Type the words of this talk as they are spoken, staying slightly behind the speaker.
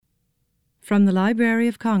From the Library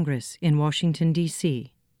of Congress in Washington,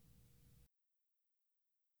 D.C.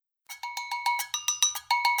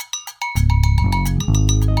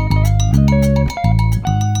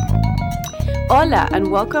 Hola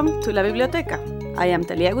and welcome to La Biblioteca. I am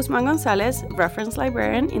Talía Guzmán-González, reference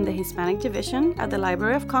librarian in the Hispanic Division at the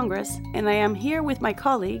Library of Congress, and I am here with my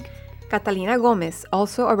colleague, Catalina Gómez,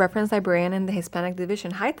 also a reference librarian in the Hispanic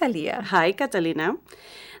Division. Hi, Talía. Hi, Catalina.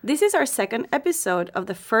 This is our second episode of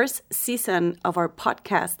the first season of our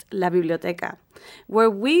podcast, La Biblioteca, where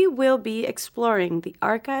we will be exploring the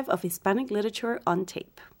Archive of Hispanic Literature on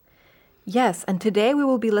tape. Yes, and today we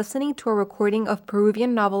will be listening to a recording of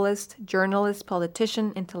Peruvian novelist, journalist,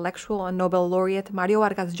 politician, intellectual, and Nobel laureate Mario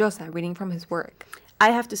Vargas Llosa reading from his work. I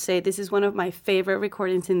have to say, this is one of my favorite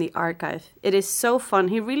recordings in the archive. It is so fun.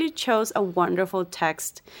 He really chose a wonderful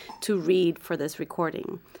text to read for this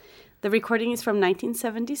recording. The recording is from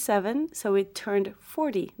 1977, so it turned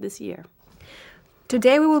 40 this year.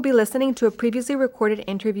 Today we will be listening to a previously recorded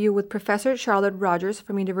interview with Professor Charlotte Rogers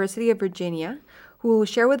from University of Virginia, who will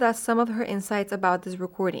share with us some of her insights about this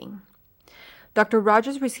recording. Dr.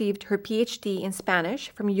 Rogers received her PhD in Spanish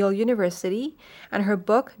from Yale University, and her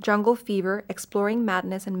book, Jungle Fever, Exploring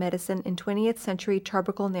Madness and Medicine in 20th Century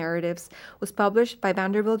Tropical Narratives, was published by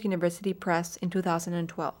Vanderbilt University Press in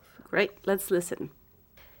 2012. Great, let's listen.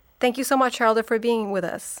 Thank you so much, Charlotte, for being with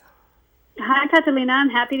us. Hi, Catalina.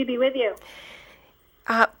 I'm happy to be with you.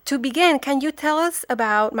 To begin, can you tell us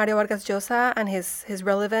about Mario Vargas Llosa and his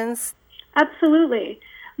relevance? Absolutely.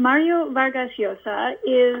 Mario Vargas Llosa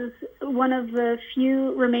is one of the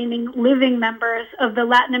few remaining living members of the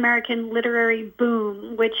Latin American literary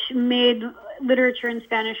boom, which made literature in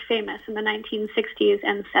Spanish famous in the 1960s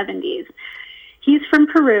and 70s. He's from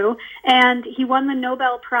Peru, and he won the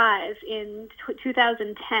Nobel Prize in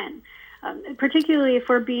 2010, particularly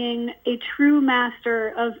for being a true master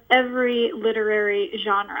of every literary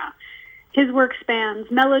genre. His work spans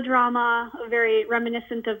melodrama, very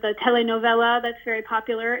reminiscent of the telenovela that's very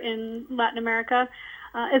popular in Latin America,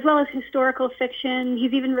 as well as historical fiction.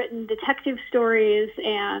 He's even written detective stories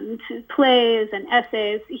and plays and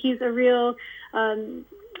essays. He's very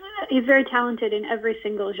talented in every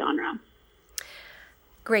single genre.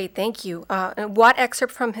 Great, thank you. And what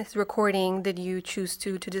excerpt from his recording did you choose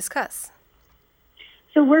to discuss?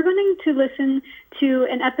 So we're going to listen to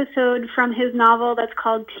an episode from his novel that's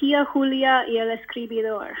called Tía Julia y el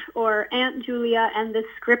Escribidor, or Aunt Julia and the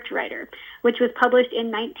Scriptwriter, which was published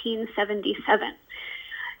in 1977.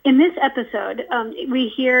 In this episode, we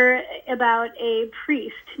hear about a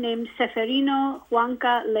priest named Seferino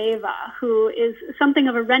Huanca Leyva, who is something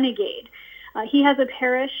of a renegade. He has a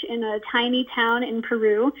parish in a tiny town in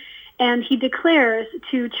Peru, and he declares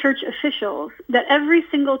to church officials that every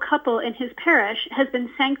single couple in his parish has been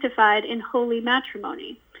sanctified in holy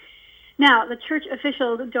matrimony. Now, the church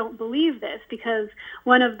officials don't believe this because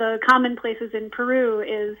one of the commonplaces in Peru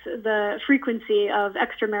is the frequency of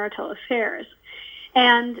extramarital affairs.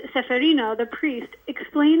 And Seferino, the priest,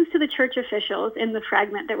 explains to the church officials in the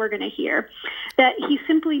fragment that we're going to hear that he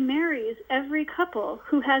simply marries every couple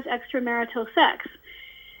who has extramarital sex.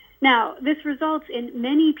 Now, this results in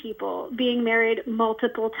many people being married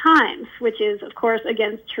multiple times, which is, of course,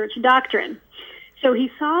 against church doctrine. So he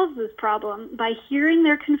solves this problem by hearing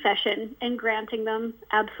their confession and granting them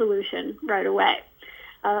absolution right away.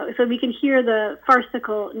 So we can hear the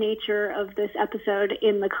farcical nature of this episode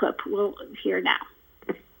in the clip we'll hear now.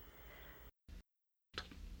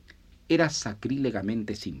 Era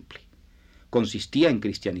sacrílegamente simple. Consistía en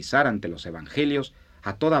cristianizar ante los evangelios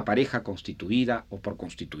a toda pareja constituida o por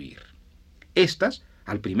constituir. Estas,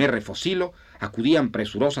 al primer refocilo, acudían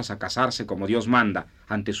presurosas a casarse como Dios manda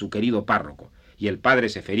ante su querido párroco, y el padre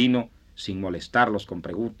Seferino, sin molestarlos con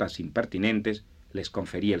preguntas impertinentes, les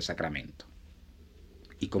confería el sacramento.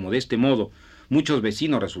 Y como de este modo muchos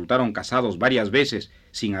vecinos resultaron casados varias veces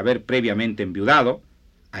sin haber previamente enviudado,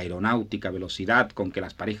 aeronáutica velocidad con que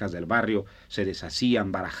las parejas del barrio se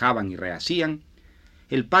deshacían, barajaban y rehacían,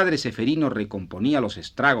 el padre Seferino recomponía los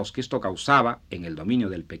estragos que esto causaba en el dominio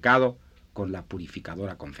del pecado con la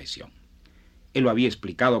purificadora confesión. Él lo había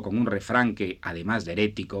explicado con un refrán que, además de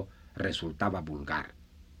herético, resultaba vulgar.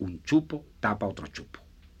 Un chupo tapa otro chupo.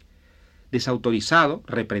 Desautorizado,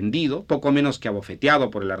 reprendido, poco menos que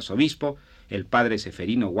abofeteado por el arzobispo, el padre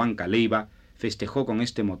Seferino Huanca Leyva festejó con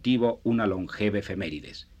este motivo una longeva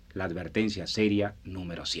efemérides, la advertencia seria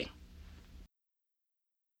número 100.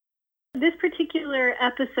 This particular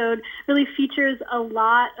episode really features a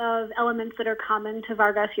lot of elements that are common to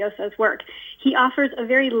Vargas Llosa's work. He offers a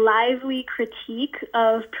very lively critique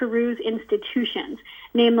of Peru's institutions,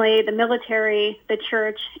 namely the military, the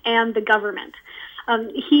church, and the government.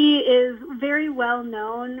 He is very well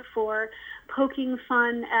known for poking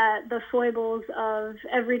fun at the foibles of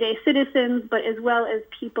everyday citizens, but as well as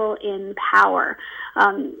people in power.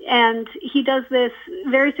 And he does this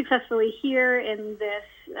very successfully here in this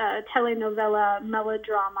telenovela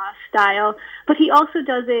melodrama style, but he also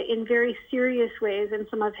does it in very serious ways in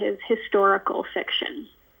some of his historical fiction.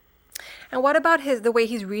 And what about the way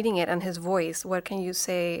he's reading it and his voice? What can you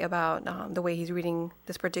say about the way he's reading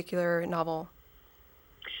this particular novel?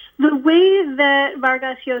 The way that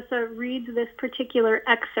Vargas Llosa reads this particular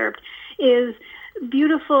excerpt is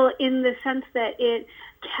beautiful in the sense that it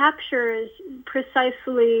captures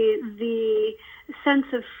precisely the sense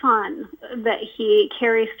of fun that he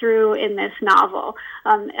carries through in this novel.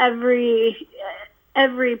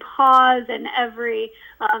 Every pause and every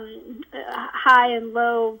high and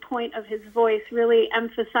low point of his voice really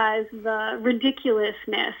emphasize the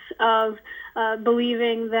ridiculousness of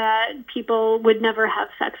believing that people would never have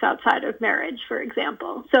sex outside of marriage, for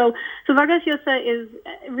example. So Vargas Llosa is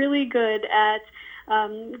really good at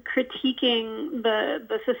critiquing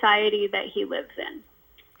the society that he lives in.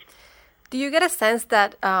 Do you get a sense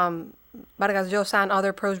that Vargas Llosa and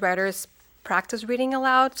other prose writers practice reading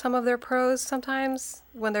aloud some of their prose sometimes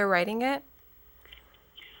when they're writing it?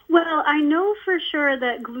 Well, I know for sure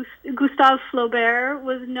that Gustave Flaubert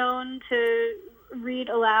was known to read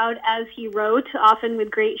aloud as he wrote, often with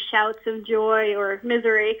great shouts of joy or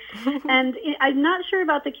misery. And I'm not sure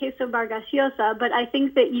about the case of Vargas Llosa, but I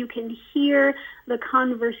think that you can hear the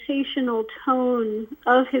conversational tone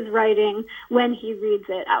of his writing when he reads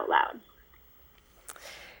it out loud.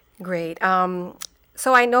 Great.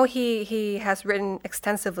 So I know he has written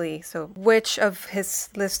extensively. So which of his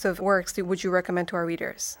list of works would you recommend to our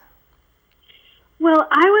readers? Well,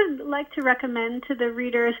 I would like to recommend to the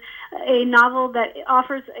readers a novel that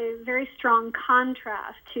offers a very strong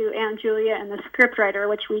contrast to Aunt Julia and the Scriptwriter,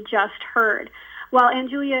 which we just heard. While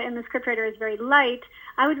Aunt Julia and the Scriptwriter is very light,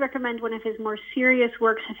 I would recommend one of his more serious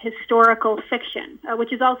works of historical fiction,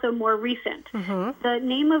 which is also more recent. Mm-hmm. The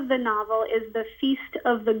name of the novel is The Feast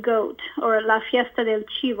of the Goat, or La Fiesta del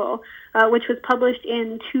Chivo, which was published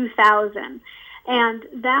in 2000. And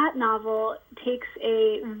that novel takes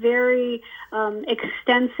a very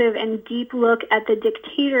extensive and deep look at the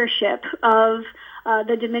dictatorship of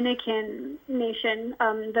the Dominican nation.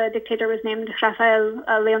 The dictator was named Rafael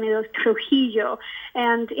Leonidas Trujillo.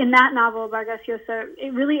 And in that novel, Vargas Llosa,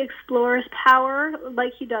 it really explores power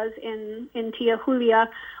like he does in Tia Julia.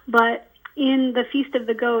 But in The Feast of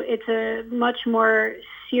the Goat, it's a much more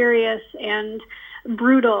serious and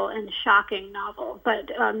brutal and shocking novel, but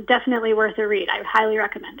definitely worth a read. I highly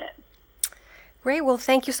recommend it. Great. Well,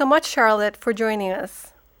 thank you so much, Charlotte, for joining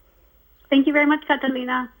us. Thank you very much,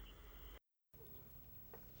 Catalina.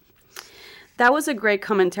 That was a great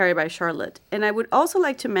commentary by Charlotte. And I would also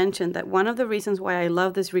like to mention that one of the reasons why I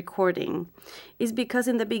love this recording is because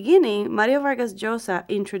in the beginning, Mario Vargas Llosa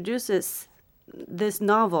introduces this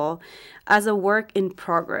novel as a work in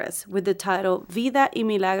progress with the title Vida y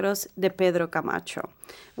Milagros de Pedro Camacho,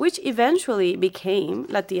 which eventually became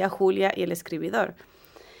La Tía Julia y el Escribidor.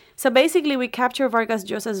 So basically, we capture Vargas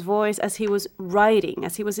Llosa's voice as he was writing,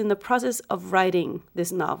 as he was in the process of writing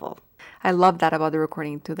this novel. I love that about the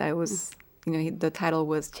recording too, that it was, the title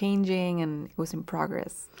was changing and it was in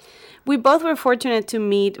progress. We both were fortunate to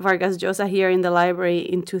meet Vargas Llosa here in the library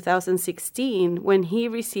in 2016 when he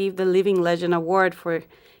received the Living Legend Award for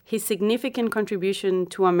his significant contribution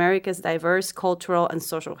to America's diverse cultural and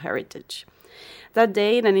social heritage. That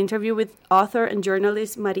day, in an interview with author and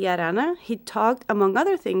journalist Maria Arana, he talked, among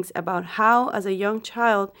other things, about how, as a young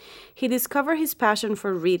child, he discovered his passion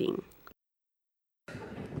for reading.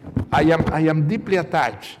 I am deeply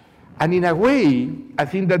attached. And in a way, I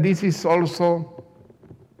think that this is also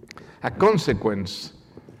a consequence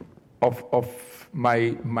of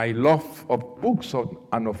my love of books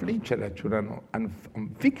and of literature and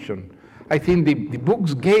fiction. I think the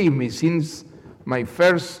books gave me, since my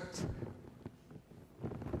first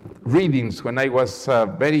readings when I was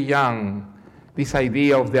very young, this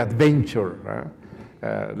idea of the adventure,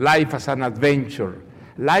 life as an adventure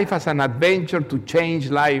to change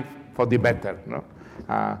life for the better. No?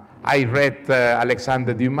 I read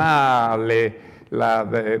Alexandre Dumas,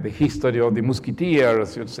 the history of the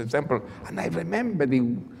Musketeers, for example, and I remember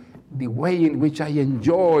the way in which I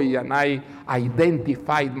enjoy and I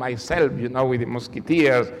identified myself, with the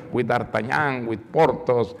Musketeers, with D'Artagnan, with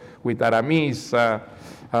Porthos, with Aramis,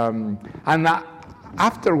 and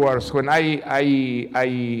afterwards, when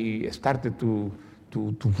I started to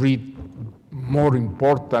read more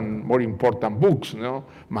important books,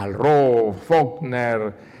 Malraux,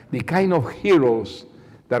 Faulkner, the kind of heroes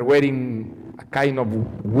that were in a kind of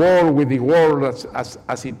war with the world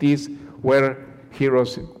as it is, were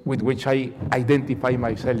heroes with which I identify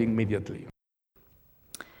myself immediately.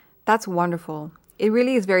 That's wonderful. It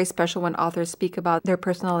really is very special when authors speak about their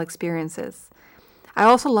personal experiences. I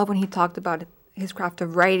also love when he talked about his craft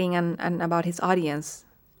of writing and about his audience.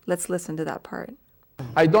 Let's listen to that part.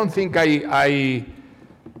 I don't think I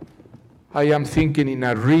am thinking in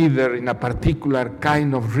a reader, in a particular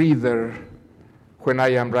kind of reader when I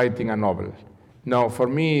am writing a novel. No, for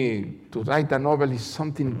me, to write a novel is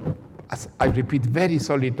something, as I repeat, very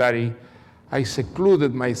solitary. I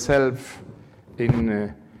secluded myself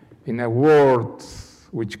in a world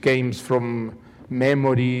which came from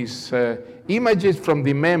memories, images from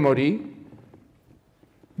the memory,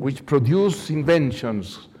 which produce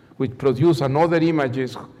inventions, which produce another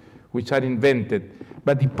images which are invented.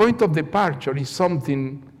 But the point of departure is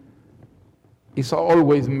something, is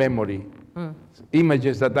always memory.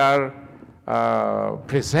 Images that are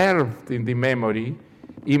preserved in the memory,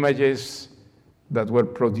 images that were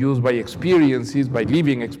produced by experiences, by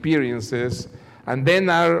living experiences, and then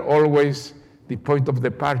are always the point of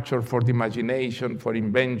departure for the imagination, for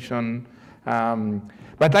invention.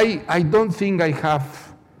 But I don't think I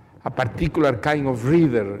have a particular kind of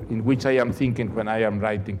reader in which I am thinking when I am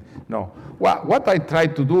writing. No. What I try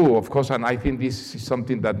to do, of course, and I think this is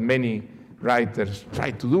something that many writers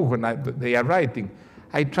try to do when they are writing,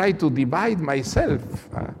 I try to divide myself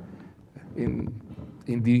in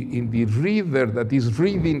the reader that is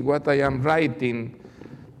reading what I am writing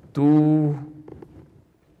to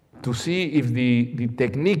see if the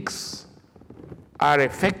techniques are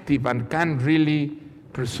effective and can really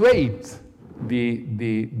persuade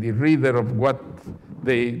the reader of what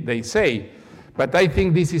they say. But I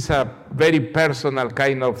think this is a very personal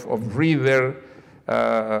kind of reader,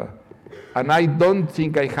 and I don't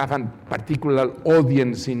think I have a particular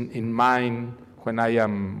audience in mind when I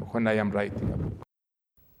am writing a book.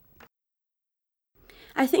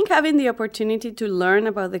 I think having the opportunity to learn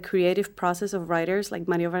about the creative process of writers like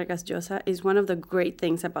Mario Vargas Llosa is one of the great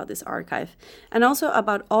things about this archive, and also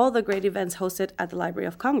about all the great events hosted at the Library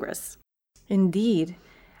of Congress. Indeed.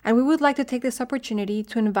 And we would like to take this opportunity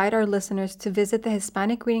to invite our listeners to visit the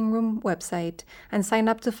Hispanic Reading Room website and sign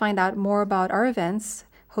up to find out more about our events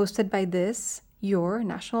hosted by this, your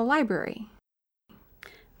National Library.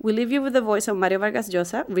 We leave you with the voice of Mario Vargas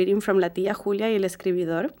Llosa reading from La Tía Julia y el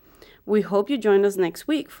Escribidor. We hope you join us next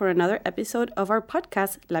week for another episode of our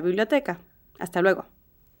podcast, La Biblioteca. Hasta luego.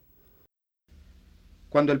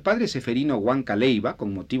 Cuando el padre Seferino Huanca Leiva,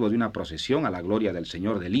 con motivo de una procesión a la gloria del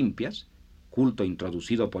Señor de Limpias, culto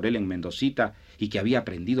introducido por él en Mendocita y que había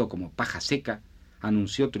aprendido como paja seca,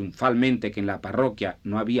 anunció triunfalmente que en la parroquia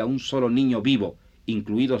no había un solo niño vivo,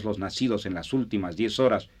 incluidos los nacidos en las últimas 10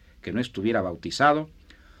 horas, que no estuviera bautizado,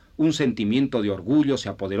 un sentimiento de orgullo se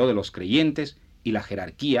apoderó de los creyentes y la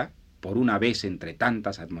jerarquía, por una vez entre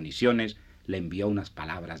tantas admoniciones, le envió unas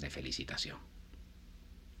palabras de felicitación.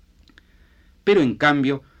 Pero en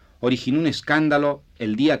cambio, originó un escándalo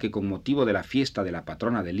el día que, con motivo de la fiesta de la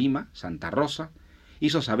patrona de Lima, Santa Rosa,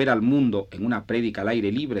 hizo saber al mundo en una prédica al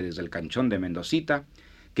aire libre desde el canchón de Mendocita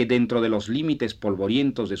que dentro de los límites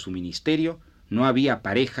polvorientos de su ministerio no había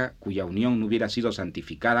pareja cuya unión no hubiera sido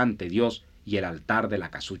santificada ante Dios y el altar de la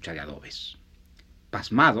casucha de adobes.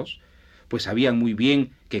 Pasmados, pues sabían muy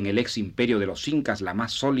bien que en el ex imperio de los incas la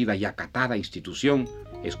más sólida y acatada institución,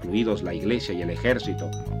 excluidos la iglesia y el ejército,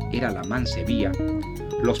 era la mancebía,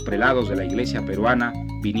 los prelados de la iglesia peruana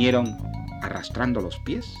vinieron, arrastrando los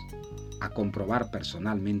pies, a comprobar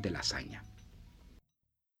personalmente la hazaña.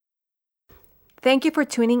 Thank you for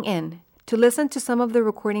tuning in. To listen to some of the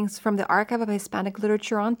recordings from the Archive of Hispanic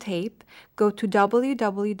Literature on tape, go to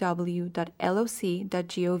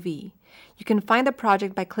www.loc.gov. You can find the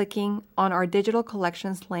project by clicking on our digital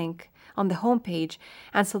collections link on the homepage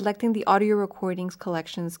and selecting the audio recordings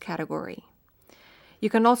collections category. You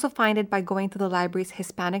can also find it by going to the library's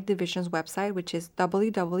Hispanic Division's website, which is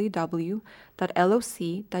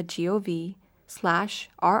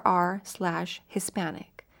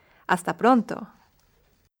www.loc.gov/rr/Hispanic. Hasta pronto!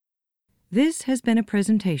 This has been a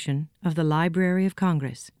presentation of the Library of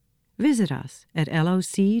Congress. Visit us at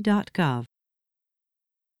loc.gov.